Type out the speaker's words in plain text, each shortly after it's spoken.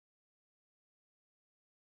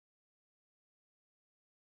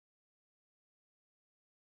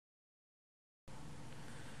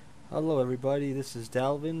Hello everybody, this is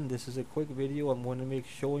Dalvin. This is a quick video I'm going to make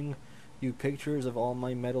showing you pictures of all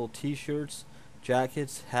my metal t-shirts,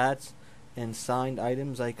 jackets, hats, and signed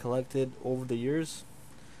items I collected over the years.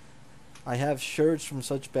 I have shirts from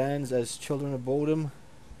such bands as Children of Bodom,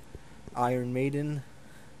 Iron Maiden,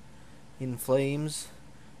 In Flames,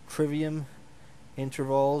 Trivium,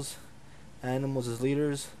 Intervals, Animals as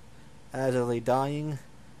Leaders, As I Lay Dying,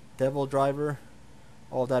 Devil Driver,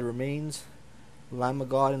 All That Remains, Lamb of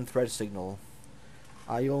God, and Threat Signal.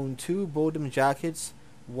 I own 2 Bodom jackets,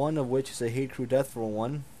 one of which is a Hate Crew Death Row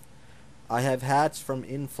one. I have hats from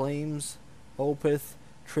In Flames, Opeth,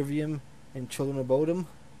 Trivium, and Children of Bodom.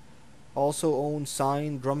 Also own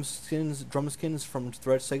signed drumskins from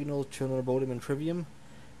Threat Signal, Children of Bodom, and Trivium.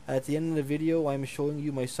 At the end of the video, I am showing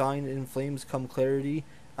you my signed In Flames Come Clarity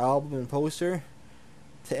album and poster.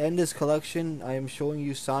 To end this collection, I am showing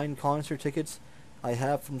you signed concert tickets I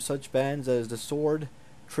have from such bands as The Sword,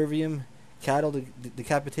 Trivium, Cattle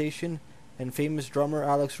Decapitation, and famous drummer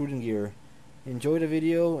Alex Rudengear. Enjoy the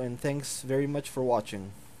video and thanks very much for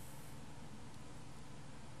watching.